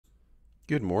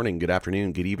Good morning, good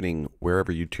afternoon, good evening,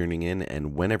 wherever you're tuning in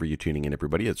and whenever you're tuning in,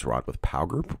 everybody. It's Rod with Pow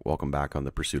Group. Welcome back on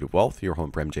The Pursuit of Wealth, your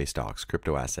home for MJ stocks,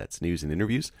 crypto assets, news, and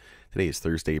interviews. Today is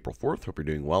Thursday, April 4th. Hope you're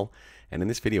doing well. And in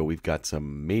this video, we've got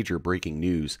some major breaking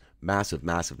news, massive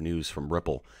news from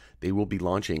Ripple. They will be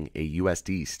launching a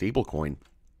USD stablecoin,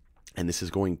 and this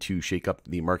is going to shake up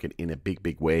the market in a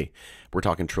big way. We're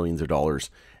talking trillions of dollars.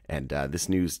 And this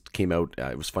news came out.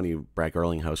 It was funny. Brad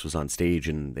Garlinghouse was on stage,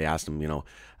 and they asked him,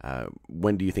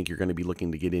 when do you think you're going to be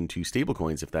looking to get into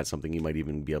stablecoins? If that's something you might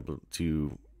even be able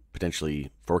to potentially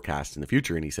forecast in the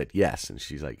future. And he said yes. And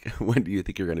she's like, when do you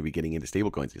think you're going to be getting into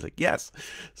stablecoins? He's like, yes.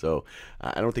 So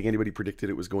I don't think anybody predicted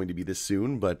it was going to be this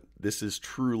soon, but this is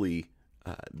truly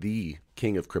the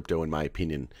king of crypto, in my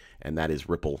opinion, and that is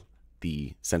Ripple,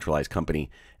 the centralized company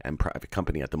and private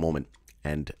company at the moment,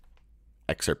 and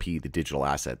XRP, the digital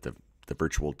asset, the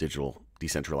virtual digital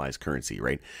decentralized currency,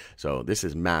 right? So this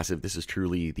is massive. This is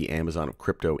truly the Amazon of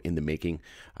crypto in the making.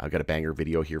 I've got a banger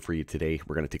video here for you today.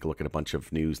 We're going to take a look at a bunch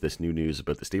of news, this new news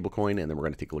about the stablecoin, and then we're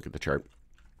going to take a look at the chart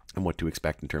and what to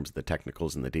expect in terms of the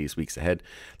technicals in the days, weeks ahead.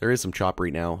 There is some chop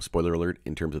right now, spoiler alert,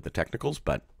 in terms of the technicals,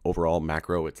 but overall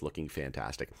macro, it's looking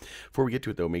fantastic. Before we get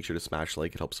to it though, make sure to smash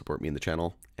like. It helps support me and the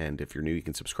channel. And if you're new, you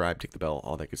can subscribe, tick the bell,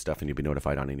 all that good stuff, and you'll be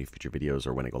notified on any future videos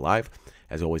or when I go live.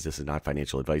 As always, this is not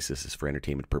financial advice. This is for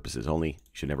entertainment purposes only. You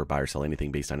should never buy or sell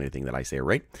anything based on anything that I say or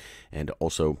write. And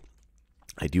also,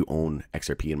 I do own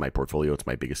XRP in my portfolio. It's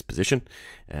my biggest position,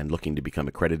 and looking to become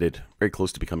accredited, very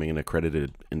close to becoming an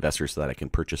accredited investor so that I can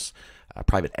purchase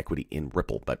private equity in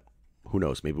Ripple. But who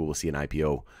knows? Maybe we'll see an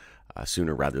IPO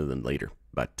sooner rather than later.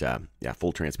 But yeah,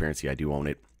 full transparency, I do own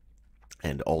it.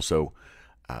 And also,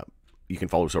 you can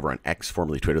follow us over on X,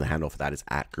 formerly Twitter. The handle for that is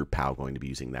 @GroupPow. Going to be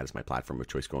using that as my platform of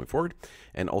choice going forward.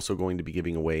 And also going to be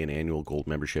giving away an annual gold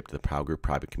membership to the Pow Group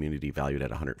private community valued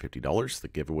at $150. The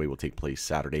giveaway will take place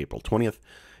Saturday, April 20th.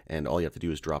 And all you have to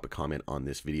do is drop a comment on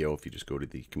this video. If you just go to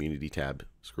the community tab,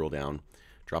 scroll down,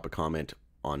 drop a comment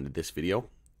on this video,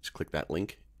 just click that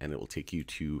link, and it will take you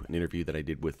to an interview that I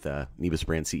did with Nevis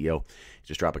Brand CEO.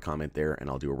 Just drop a comment there, and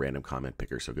I'll do a random comment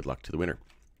picker. So good luck to the winner.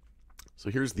 So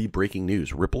here's the breaking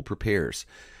news. Ripple prepares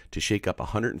to shake up a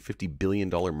 $150 billion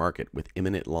market with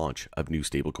imminent launch of new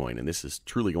stablecoin. And this is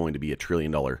truly going to be a $1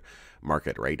 trillion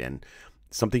market, right? And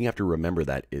something you have to remember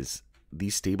that is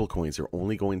these stablecoins are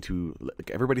only going to, like,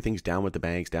 everybody thinks down with the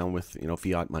banks, down with,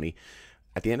 fiat money.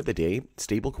 At the end of the day,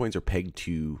 stablecoins are pegged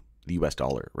to the US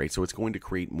dollar, right? So it's going to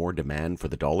create more demand for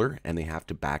the dollar, and they have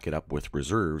to back it up with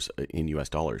reserves in US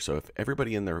dollars. So if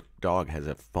everybody and their dog has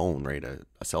a phone, right,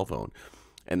 a cell phone,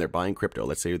 and they're buying crypto,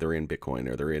 let's say they're in Bitcoin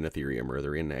or they're in Ethereum or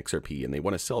they're in XRP, and they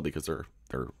want to sell because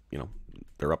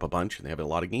they're up a bunch and they have a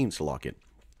lot of gains to lock in.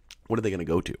 What are they going to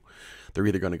go to? They're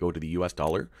either going to go to the US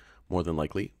dollar, more than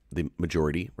likely, the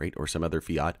majority, right, or some other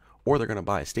fiat, or they're going to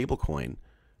buy a stable coin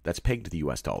that's pegged to the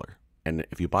US dollar. And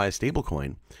if you buy a stable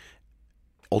coin,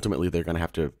 ultimately they're going to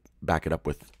have to back it up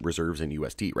with reserves in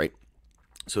USD, right?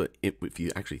 So if you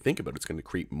actually think about it, it's going to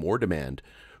create more demand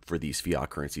for these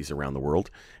fiat currencies around the world.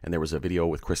 And there was a video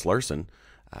with Chris Larson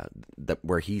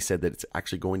where he said that it's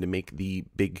actually going to make the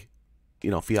big,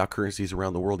 fiat currencies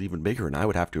around the world even bigger. And I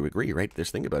would have to agree, right?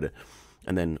 Just think about it.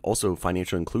 And then also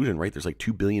financial inclusion, right? There's like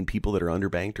 2 billion people that are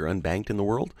underbanked or unbanked in the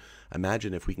world.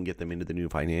 Imagine if we can get them into the new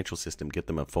financial system, get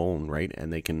them a phone, right?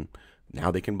 And they can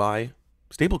buy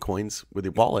stable coins with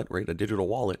a wallet, right? A digital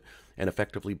wallet, and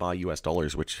effectively buy US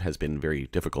dollars, which has been very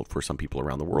difficult for some people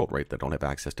around the world, right? That don't have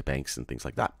access to banks and things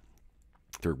like that,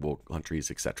 third world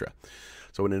countries, etc.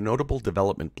 So in a notable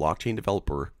development, blockchain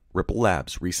developer Ripple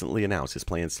Labs recently announced his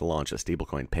plans to launch a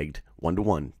stablecoin pegged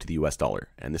 1-to-1 to the US dollar.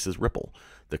 And this is Ripple,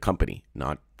 the company,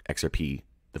 not XRP,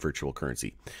 the virtual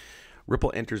currency.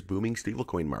 Ripple enters booming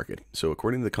stablecoin market. So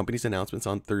according to the company's announcements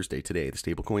on Thursday today, the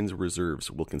stablecoin's reserves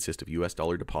will consist of US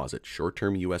dollar deposits,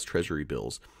 short-term US Treasury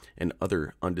bills, and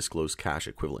other undisclosed cash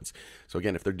equivalents. So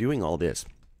again, if they're doing all this,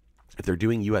 if they're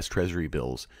doing US Treasury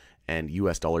bills and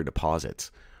US dollar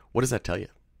deposits, what does that tell you?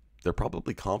 They're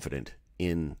probably confident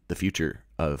in the future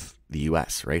of the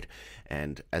US, right?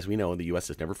 And as we know, the US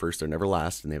is never first, they're never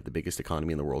last, and they have the biggest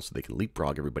economy in the world, so they can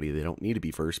leapfrog everybody. They don't need to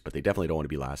be first, but they definitely don't want to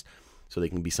be last. So they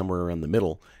can be somewhere around the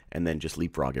middle and then just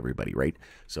leapfrog everybody, right?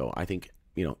 So I think,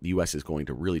 the US is going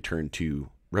to really turn to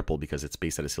Ripple because it's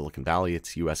based out of Silicon Valley.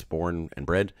 It's US born and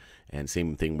bred, and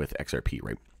same thing with XRP,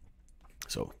 right?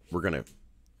 So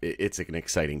it's an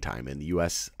exciting time in the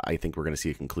US. I think we're going to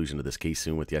see a conclusion to this case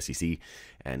soon with the SEC,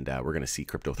 and we're going to see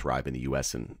crypto thrive in the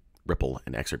US, and Ripple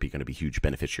and XRP are going to be huge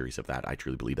beneficiaries of that. I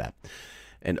truly believe that.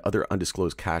 And other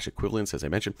undisclosed cash equivalents, as I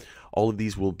mentioned, all of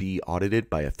these will be audited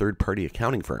by a third-party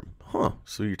accounting firm.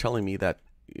 So you're telling me that,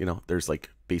 there's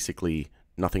like basically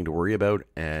nothing to worry about,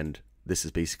 and this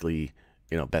is basically,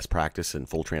 best practice and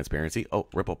full transparency. Oh,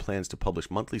 Ripple plans to publish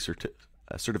monthly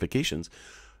certifications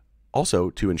also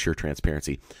to ensure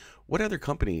transparency. What other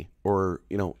company or,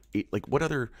 what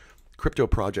other crypto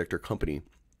project or company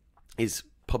is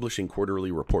publishing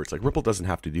quarterly reports? Like, Ripple doesn't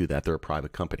have to do that. They're a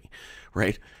private company,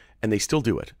 right? And they still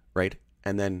do it, right?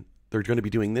 And then they're going to be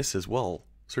doing this as well,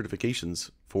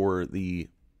 certifications for the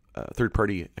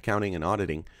third-party accounting and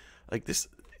auditing. Like,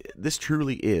 this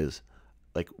truly is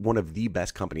like one of the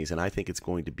best companies, and I think it's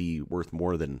going to be worth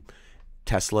more than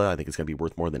Tesla. I think it's going to be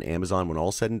worth more than Amazon when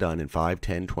all's said and done in 5,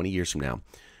 10, 20 years from now.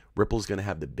 Ripple's going to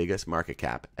have the biggest market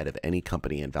cap out of any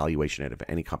company and valuation out of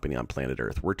any company on planet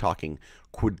Earth. We're talking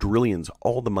quadrillions,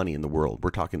 all the money in the world. We're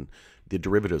talking the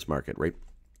derivatives market, right?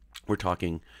 We're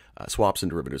talking swaps and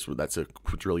derivatives. That's a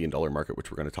quadrillion-dollar market,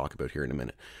 which we're going to talk about here in a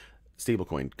minute.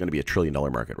 Stablecoin, going to be a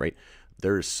trillion-dollar market, right?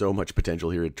 There's so much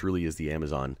potential here. It truly is the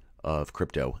Amazon of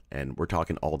crypto, and we're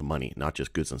talking all the money, not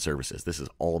just goods and services. This is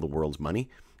all the world's money,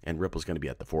 and Ripple's going to be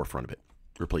at the forefront of it,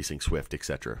 replacing Swift,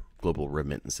 etc., global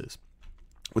remittances.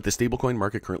 With the stablecoin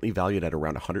market currently valued at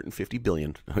around 150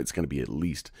 billion, it's going to be at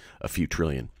least a few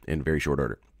trillion in very short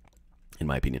order, in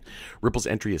my opinion. Ripple's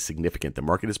entry is significant. The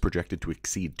market is projected to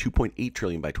exceed 2.8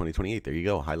 trillion by 2028. There you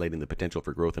go, highlighting the potential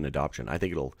for growth and adoption. I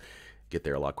think it'll get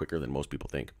there a lot quicker than most people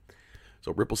think.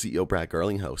 So Ripple CEO Brad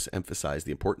Garlinghouse emphasized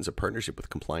the importance of partnership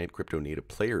with compliant crypto-native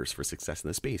players for success in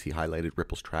the space. He highlighted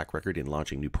Ripple's track record in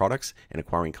launching new products and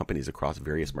acquiring companies across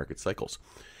various market cycles.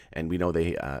 And we know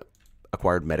they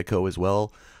acquired Medico as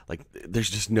well. Like, there's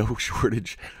just no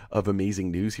shortage of amazing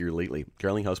news here lately.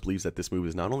 Garlinghouse believes that this move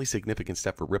is not only a significant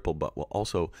step for Ripple, but will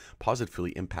also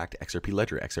positively impact XRP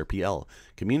Ledger, XRPL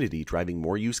community, driving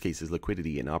more use cases,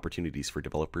 liquidity, and opportunities for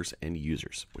developers and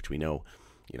users, which we know,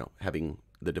 having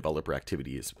the developer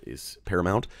activity is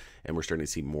paramount, and we're starting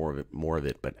to see more of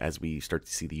it. But as we start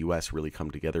to see the US really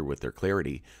come together with their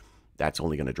clarity, that's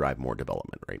only going to drive more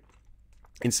development, right?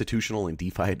 Institutional and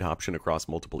DeFi adoption across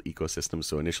multiple ecosystems.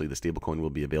 So initially, the stablecoin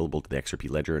will be available to the XRP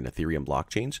Ledger and Ethereum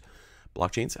blockchains.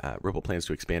 Ripple plans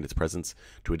to expand its presence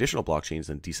to additional blockchains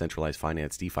and decentralized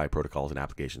finance, DeFi protocols and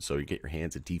applications. So you get your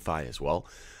hands at DeFi as well.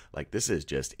 Like, this is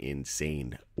just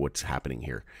insane what's happening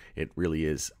here. It really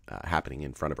is happening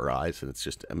in front of our eyes, and it's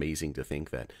just amazing to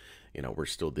think that, we're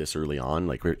still this early on.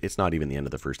 Like, it's not even the end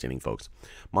of the first inning, folks.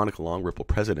 Monica Long, Ripple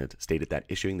president, stated that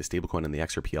issuing the stablecoin on the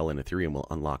XRPL and Ethereum will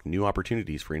unlock new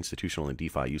opportunities for institutional and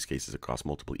DeFi use cases across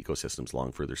multiple ecosystems,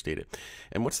 Long further stated.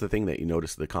 And what's the thing that you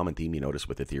notice, the common theme you notice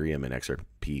with Ethereum and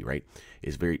XRP, right,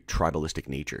 is very tribalistic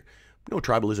nature. No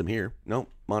tribalism here. No,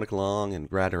 Monica Long and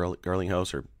Brad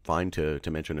Garlinghouse are fine to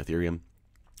mention Ethereum.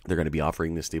 They're going to be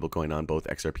offering this stablecoin on both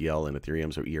XRPL and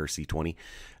Ethereum, so ERC20.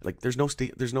 Like, there's no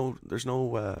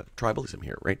tribalism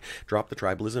here, right? Drop the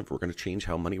tribalism. If we're going to change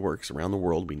how money works around the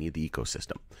world, we need the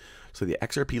ecosystem. So the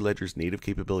XRP Ledger's native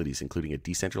capabilities, including a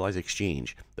decentralized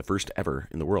exchange, the first ever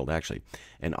in the world actually,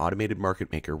 and automated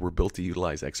market maker, were built to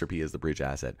utilize XRP as the bridge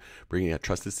asset. Bringing a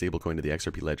trusted stablecoin to the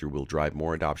XRP Ledger will drive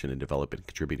more adoption and development,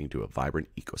 contributing to a vibrant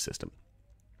ecosystem.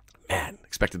 Man,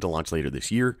 expected to launch later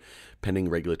this year, pending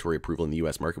regulatory approval in the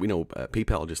U.S. market. We know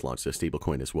PayPal just launched a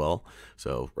stablecoin as well.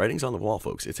 So writing's on the wall,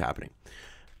 folks. It's happening.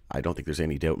 I don't think there's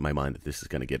any doubt in my mind that this is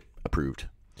going to get approved.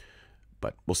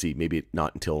 But we'll see. Maybe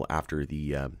not until after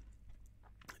the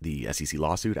SEC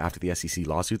lawsuit. After the SEC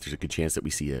lawsuit, there's a good chance that we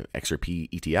see a XRP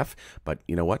ETF. But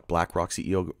you know what? BlackRock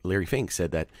CEO Larry Fink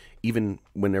said that even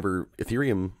whenever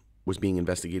Ethereum was being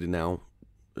investigated now,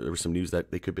 there was some news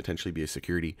that they could potentially be a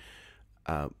security,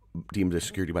 deemed a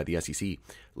security by the SEC.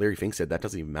 Larry Fink said that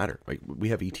doesn't even matter. Like, we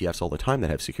have ETFs all the time that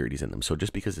have securities in them. So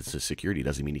just because it's a security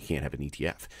doesn't mean you can't have an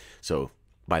ETF. So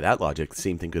by that logic, the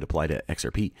same thing could apply to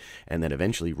XRP. And then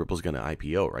eventually Ripple's going to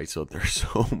IPO, right? So there's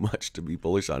so much to be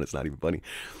bullish on. It's not even funny.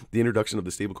 The introduction of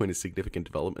the stablecoin is a significant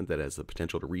development that has the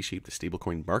potential to reshape the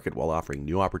stablecoin market while offering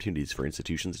new opportunities for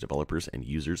institutions, developers, and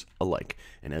users alike.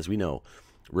 And as we know,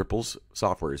 Ripple's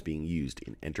software is being used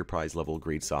in enterprise level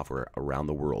grade software around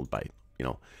the world by,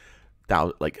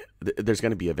 there's going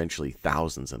to be eventually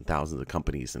thousands and thousands of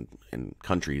companies and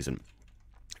countries. And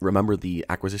remember the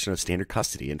acquisition of Standard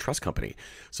Custody and Trust Company.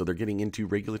 So they're getting into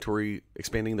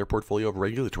expanding their portfolio of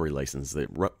regulatory licenses,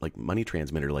 like money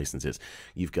transmitter licenses.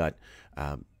 You've got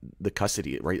the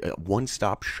custody, right? A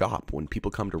one-stop shop when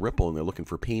people come to Ripple and they're looking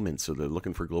for payments, or they're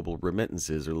looking for global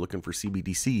remittances, or looking for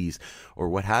CBDCs, or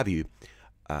what have you.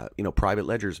 Private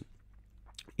ledgers.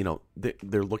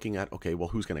 They're looking at, okay, well,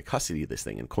 who's going to custody this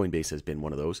thing? And Coinbase has been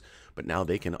one of those, but now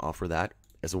they can offer that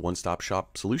as a one-stop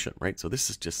shop solution, right? So this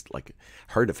is just like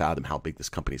hard to fathom how big this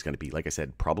company is going to be. Like I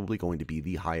said, probably going to be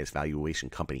the highest valuation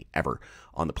company ever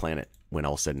on the planet when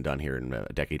all's said and done here in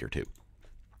a decade or two.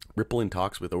 Ripple in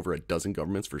talks with over a dozen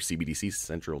governments for CBDCs,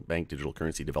 central bank digital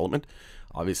currency development.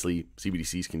 Obviously,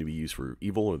 CBDCs can be used for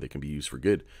evil or they can be used for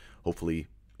good. Hopefully,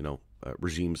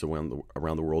 regimes around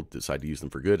the world decide to use them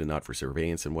for good and not for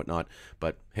surveillance and whatnot.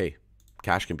 But hey,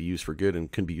 cash can be used for good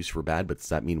and can be used for bad. But does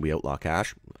that mean we outlaw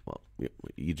cash? Well,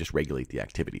 you just regulate the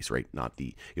activities, right?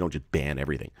 You don't just ban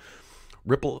everything.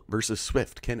 Ripple versus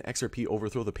Swift. Can XRP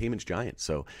overthrow the payments giant?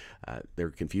 So they're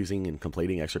confusing and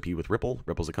conflating XRP with Ripple.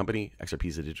 Ripple's a company, XRP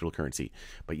is a digital currency.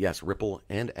 But yes, Ripple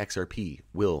and XRP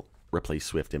will replace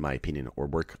Swift, in my opinion, or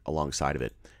work alongside of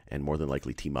it and more than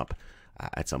likely team up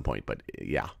at some point. But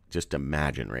yeah, just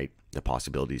imagine, right, the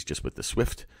possibilities just with the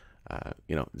Swift,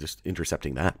 just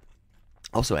intercepting that.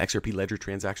 Also, XRP ledger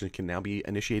transactions can now be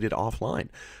initiated offline.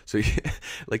 So,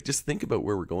 just think about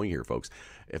where we're going here, folks.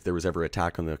 If there was ever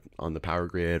attack on the power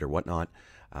grid or whatnot,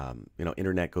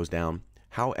 internet goes down.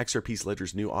 How XRP's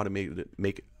ledger's new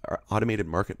automated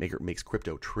market maker makes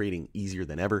crypto trading easier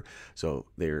than ever. So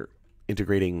they're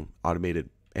integrating automated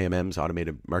AMMs,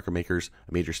 automated market makers,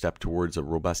 a major step towards a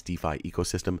robust DeFi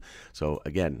ecosystem. So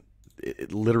again,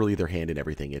 literally their hand in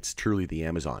everything. It's truly the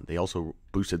Amazon. They also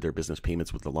boosted their business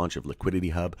payments with the launch of Liquidity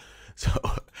Hub. So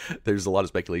there's a lot of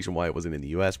speculation why it wasn't in the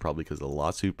US, probably because of the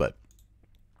lawsuit. But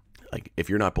if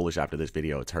you're not bullish after this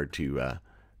video, it's hard to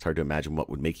imagine what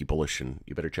would make you bullish, and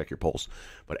you better check your pulse.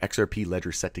 But XRP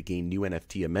ledger set to gain new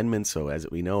NFT amendments. So as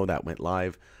we know, that went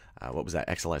live. What was that?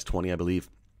 XLS 20, I believe.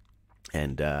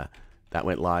 And that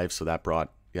went live. So that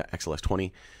brought XLS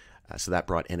 20. So that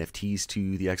brought NFTs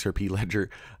to the XRP ledger,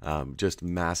 just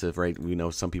massive, right? We know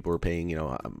some people are paying,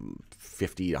 $50,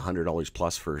 $100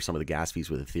 plus for some of the gas fees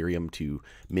with Ethereum to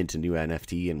mint a new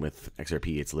NFT, and with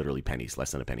XRP, it's literally pennies,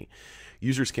 less than a penny.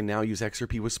 Users can now use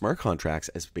XRP with smart contracts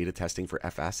as beta testing for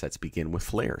F assets begin with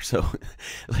Flare. So,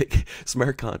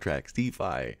 smart contracts,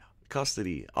 DeFi,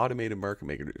 custody, automated market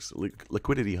makers,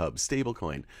 liquidity hubs,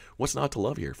 stablecoin. What's not to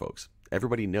love here, folks?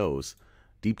 Everybody knows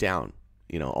deep down.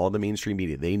 All the mainstream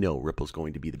media, they know Ripple's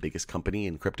going to be the biggest company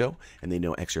in crypto, and they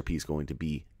know XRP is going to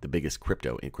be the biggest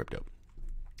crypto in crypto.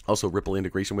 Also, Ripple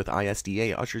integration with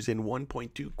ISDA ushers in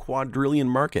 1.2 quadrillion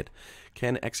market.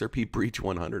 Can XRP breach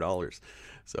 $100?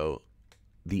 So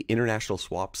the International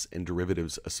Swaps and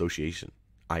Derivatives Association,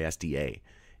 ISDA,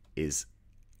 is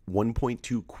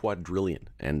 1.2 quadrillion.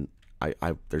 And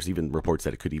there's even reports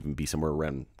that it could even be somewhere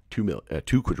around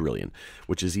 2 quadrillion,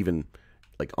 which is even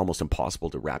almost impossible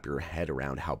to wrap your head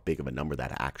around how big of a number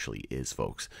that actually is,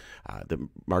 folks. The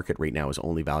market right now is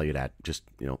only valued at just,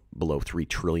 below $3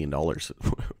 trillion,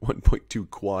 1.2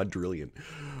 quadrillion.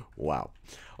 Wow.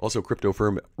 Also, crypto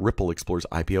firm Ripple explores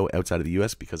IPO outside of the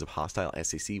US because of hostile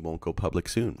SEC won't go public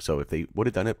soon. So if they would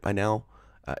have done it by now,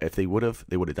 they would have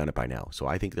done it by now. So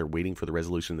I think they're waiting for the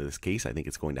resolution of this case. I think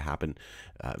it's going to happen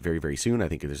very, very soon. I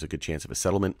think there's a good chance of a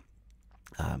settlement.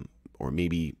 Or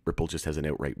maybe Ripple just has an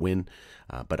outright win.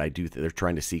 But they're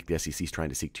trying to seek, the SEC's trying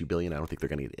to seek $2 billion. I don't think they're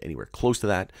going to get anywhere close to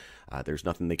that. There's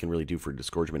nothing they can really do for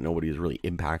disgorgement. Nobody is really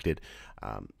impacted.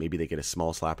 Maybe they get a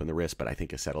small slap in the wrist, but I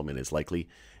think a settlement is likely.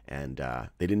 And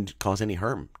they didn't cause any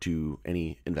harm to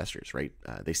any investors, right?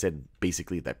 They said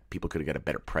basically that people could have got a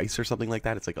better price or something like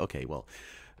that. It's okay, well,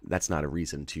 that's not a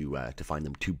reason to fine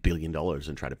them $2 billion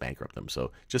and try to bankrupt them.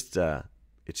 So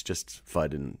it's just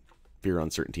FUD and fear,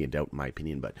 uncertainty, and doubt, in my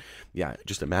opinion. But yeah,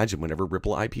 just imagine whenever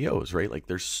Ripple IPOs, right?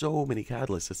 There's so many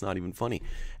catalysts, it's not even funny.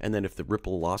 And then if the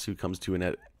Ripple lawsuit comes to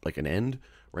an end,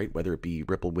 right? Whether it be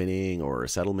Ripple winning or a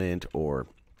settlement or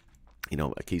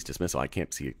a case dismissal. I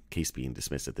can't see a case being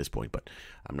dismissed at this point, but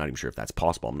I'm not even sure if that's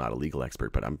possible. I'm not a legal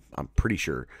expert, but I'm pretty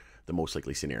sure the most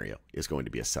likely scenario is going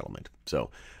to be a settlement.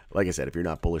 So, like I said, if you're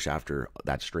not bullish after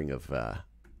that string of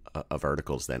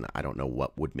articles, then I don't know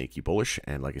what would make you bullish.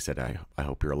 And like I said, I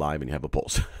hope you're alive and you have a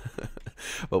pulse.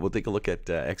 But we'll take a look at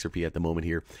XRP at the moment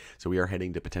here. So we are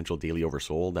heading to potential daily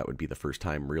oversold. That would be the first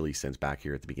time really since back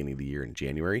here at the beginning of the year in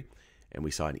January. And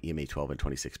we saw an EMA 12 and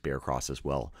 26 bear cross as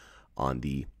well on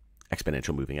the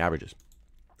exponential moving averages.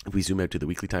 If we zoom out to the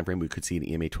weekly time frame, we could see an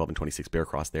EMA 12 and 26 bear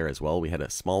cross there as well. We had a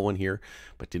small one here,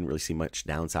 but didn't really see much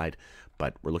downside.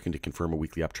 But we're looking to confirm a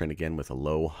weekly uptrend again with a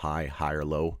low, high, higher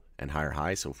low, and higher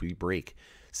high. So if we break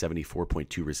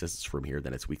 74.2 resistance from here,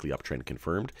 then it's weekly uptrend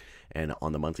confirmed. And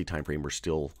on the monthly time frame, we're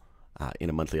still in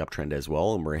a monthly uptrend as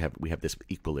well. And we have this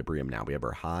equilibrium now. We have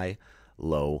our high,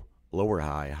 low, lower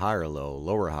high, higher low,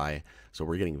 lower high. So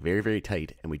we're getting very, very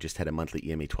tight. And we just had a monthly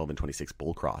EMA 12 and 26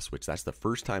 bull cross, which that's the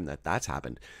first time that's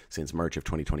happened since March of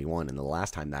 2021. And the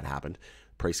last time that happened,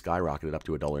 price skyrocketed up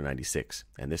to $1.96.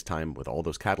 And this time, with all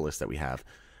those catalysts that we have,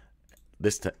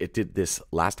 it did this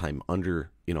last time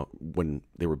under, when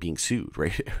they were being sued,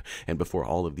 right? And before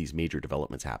all of these major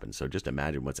developments happened. So just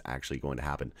imagine what's actually going to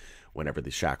happen whenever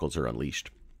the shackles are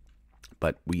unleashed.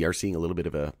 But we are seeing a little bit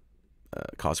of a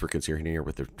cause for concern here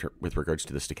with regards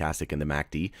to the stochastic and the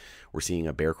MACD. We're seeing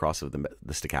a bear cross of the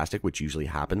stochastic, which usually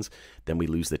happens. Then we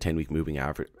lose the 10-week moving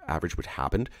average, which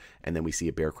happened, and then we see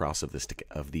a bear cross of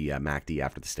the MACD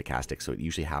after the stochastic. So it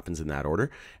usually happens in that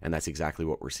order, and that's exactly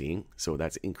what we're seeing. So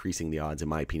that's increasing the odds, in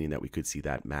my opinion, that we could see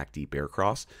that MACD bear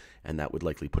cross, and that would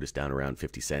likely put us down around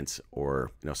 50 cents,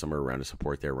 or somewhere around a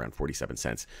support there around 47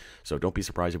 cents. So don't be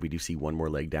surprised if we do see one more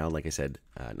leg down. Like I said,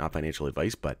 not financial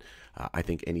advice, but I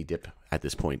think any dip at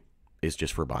this point is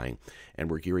just for buying. And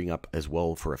we're gearing up as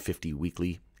well for a 50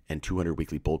 weekly and 200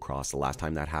 weekly bull cross. The last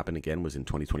time that happened again was in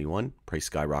 2021. Price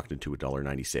skyrocketed to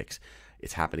 $1.96.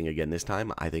 It's happening again this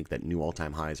time. I think that new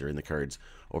all-time highs are in the cards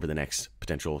over the next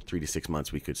potential 3 to 6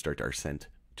 months. We could start our ascent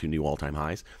to new all-time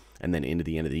highs, and then into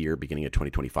the end of the year, beginning of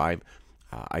 2025,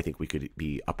 I think we could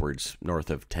be upwards north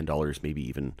of $10, maybe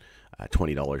even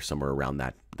 $20, somewhere around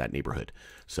that neighborhood.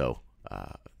 So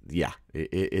yeah,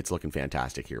 it's looking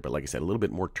fantastic here. But like I said, a little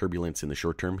bit more turbulence in the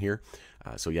short term here.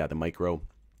 So yeah, the micro,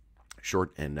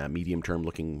 short and medium term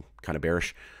looking kind of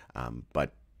bearish,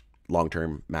 but long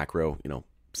term macro,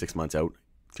 6 months out,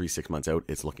 6 months out,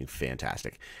 it's looking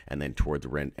fantastic. And then toward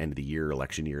the end of the year,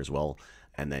 election year as well,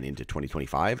 and then into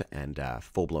 2025 and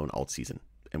full-blown alt season.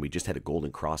 And we just had a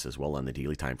golden cross as well on the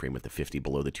daily time frame with the 50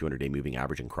 below the 200-day moving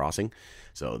average and crossing.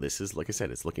 So this is, like I said,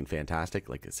 it's looking fantastic.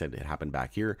 Like I said, it happened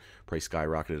back here. Price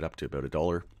skyrocketed up to about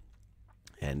 $1.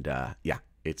 And yeah,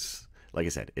 it's, like I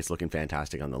said, it's looking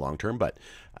fantastic on the long term, but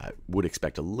would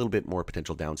expect a little bit more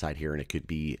potential downside here. And it could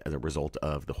be as a result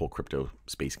of the whole crypto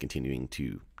space continuing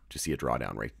to see a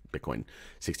drawdown, right? Bitcoin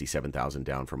 67,000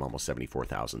 down from almost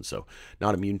 74,000. So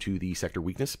not immune to the sector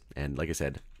weakness. And like I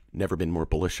said, never been more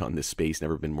bullish on this space,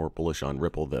 never been more bullish on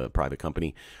Ripple, the private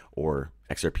company, or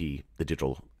XRP, the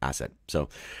digital asset. So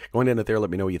going into there, let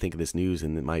me know what you think of this news.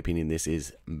 And in my opinion, this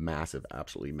is massive,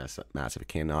 absolutely massive. It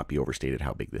cannot be overstated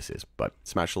how big this is. But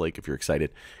smash the like if you're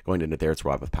excited. Going into there, it's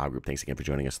Rob with Power Group. Thanks again for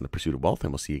joining us in the pursuit of wealth,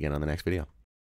 and we'll see you again on the next video.